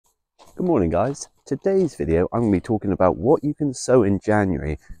Good morning, guys. Today's video I'm going to be talking about what you can sow in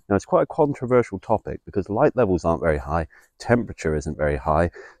January. Now, it's quite a controversial topic because light levels aren't very high, temperature isn't very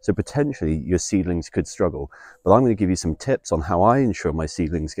high, so potentially your seedlings could struggle. But I'm going to give you some tips on how I ensure my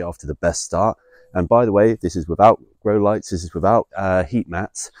seedlings get off to the best start. And by the way, this is without grow lights, this is without heat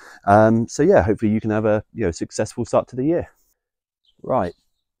mats. So yeah, hopefully you can have a successful start to the year. Right,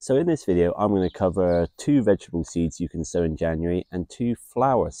 so in this video, I'm going to cover 2 vegetable seeds you can sow in January and 2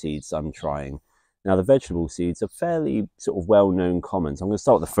 flower seeds I'm trying. Now, the vegetable seeds are fairly sort of well-known common. So I'm going to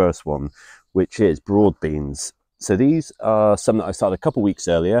start with the first one, which is broad beans. So these are some that I started a couple weeks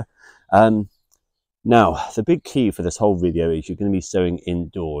earlier. Now, the big key for this whole video is you're going to be sowing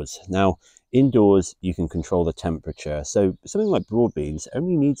indoors. Now, indoors, you can control the temperature. So something like broad beans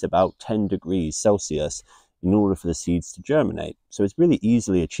only needs about 10 degrees Celsius in order for the seeds to germinate. So it's really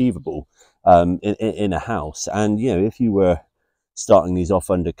easily achievable in a house. And, if you were starting these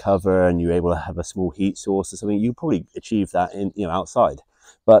off undercover and you're able to have a small heat source or something, you probably achieve that outside.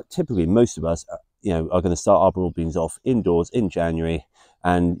 But typically, most of us, are going to start our broad beans off indoors in January.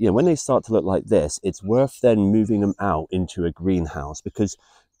 And, when they start to look like this, it's worth then moving them out into a greenhouse because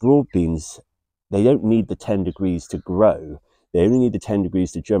broad beans, they don't need the 10 degrees to grow. They only need the 10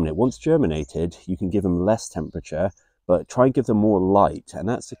 degrees to germinate. Once germinated, you can give them less temperature, but try and give them more light. And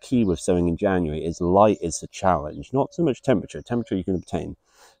that's the key with sowing in January, is light is the challenge. Not so much temperature. Temperature you can obtain,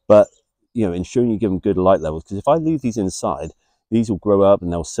 but ensuring you give them good light levels. Because if I leave these inside, these will grow up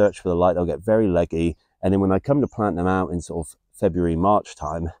and they'll search for the light. They'll get very leggy. And then when I come to plant them out in sort of February, March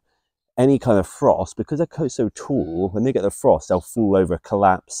time, any kind of frost, because they're so tall, when they get the frost, they'll fall over,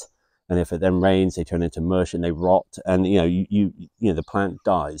 collapse. And if it then rains, they turn into mush and they rot, and the plant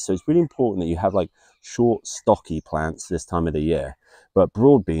dies. So it's really important that you have like short, stocky plants this time of the year. But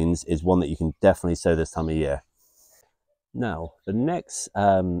broad beans is one that you can definitely sow this time of year. Now, the next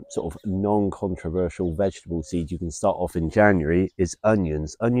sort of non-controversial vegetable seed you can start off in January is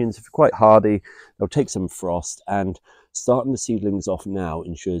onions. Onions are quite hardy, they'll take some frost, and starting the seedlings off now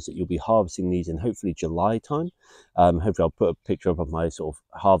ensures that you'll be harvesting these in hopefully July time. Hopefully I'll put a picture up of my sort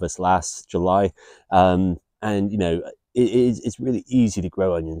of harvest last July. It's really easy to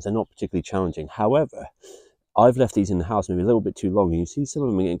grow onions. They're not particularly challenging. However, I've left these in the house maybe a little bit too long. You see some of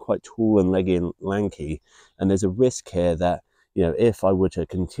them getting quite tall and leggy and lanky. And there's a risk here that, if I were to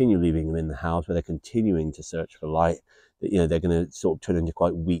continue leaving them in the house where they're continuing to search for light, that, they're going to sort of turn into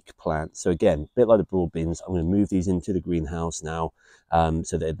quite weak plants. So again, a bit like the broad beans, I'm going to move these into the greenhouse now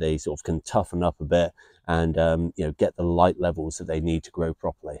so that they sort of can toughen up a bit and, get the light levels that they need to grow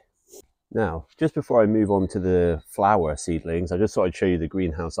properly. Now, just before I move on to the flower seedlings, I just thought I'd show you the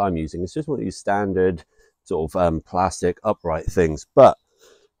greenhouse I'm using. It's just one of these standard sort of plastic upright things. But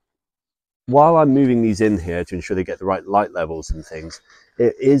while I'm moving these in here to ensure they get the right light levels and things,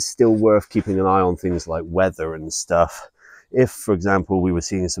 it is still worth keeping an eye on things like weather and stuff. If, for example, we were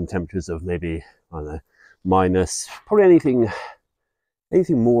seeing some temperatures of maybe, I don't know, minus, probably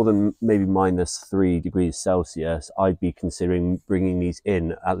anything more than maybe -3 degrees Celsius, I'd be considering bringing these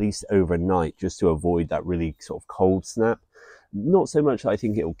in at least overnight just to avoid that really sort of cold snap. Not so much that I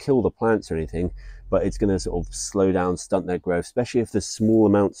think it will kill the plants or anything, but it's going to sort of slow down, stunt their growth, especially if the small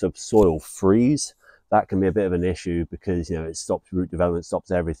amounts of soil freeze. That can be a bit of an issue because, it stops root development,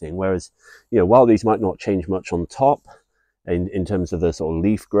 stops everything. Whereas, while these might not change much on top in terms of the sort of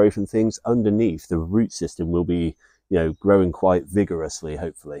leaf growth and things, underneath the root system will be, growing quite vigorously,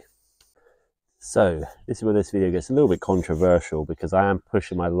 hopefully. So this is where this video gets a little bit controversial because I am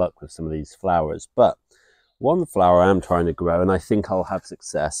pushing my luck with some of these flowers. But one flower I'm trying to grow, and I think I'll have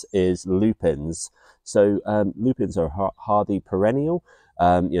success, is lupins. So lupins are hardy perennial.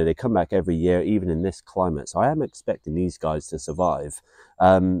 They come back every year, even in this climate. So I am expecting these guys to survive.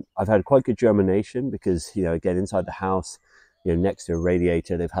 I've had quite good germination because, again, inside the house, next to a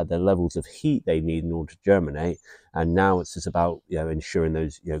radiator, they've had their levels of heat they need in order to germinate. And now it's just about, ensuring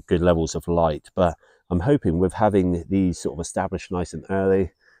those, good levels of light. But I'm hoping with having these sort of established nice and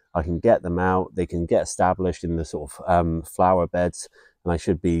early, I can get them out, they can get established in the sort of flower beds, and I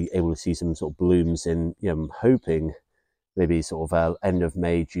should be able to see some sort of blooms in, I'm hoping maybe sort of end of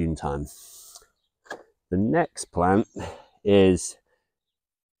May, June time. The next plant is,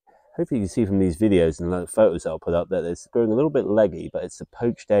 hopefully you can see from these videos and the photos I'll put up that it's growing a little bit leggy, but it's a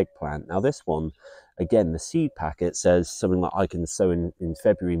poached eggplant. Now this one, again, the seed packet says something like I can sow in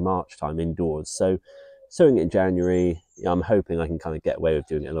February, March time indoors. So sowing it in January, I'm hoping I can kind of get away with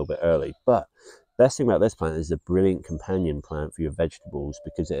doing it a little bit early. But best thing about this plant is a brilliant companion plant for your vegetables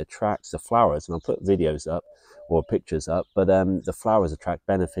because it attracts the flowers, and I'll put videos up or pictures up, but the flowers attract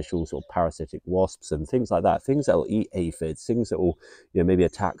beneficial sort of parasitic wasps and things like that, things that will eat aphids, things that will, you know, maybe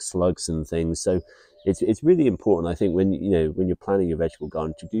attack slugs and things. So it's really important, I think, when when you're planning your vegetable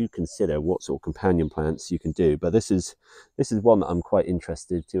garden, to do consider what sort of companion plants you can do. But this is one that I'm quite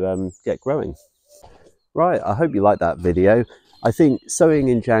interested to get growing. Right, I hope you liked that video. I think sowing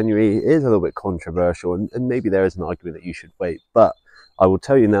in January is a little bit controversial, and maybe there is an argument that you should wait, but I will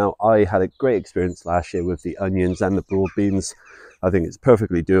tell you now, I had a great experience last year with the onions and the broad beans. I think it's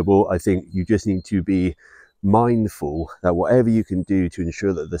perfectly doable. I think you just need to be mindful that whatever you can do to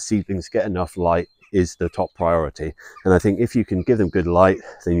ensure that the seedlings get enough light is the top priority. And I think if you can give them good light,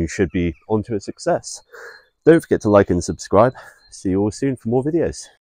 then you should be onto a success. Don't forget to like and subscribe. See you all soon for more videos.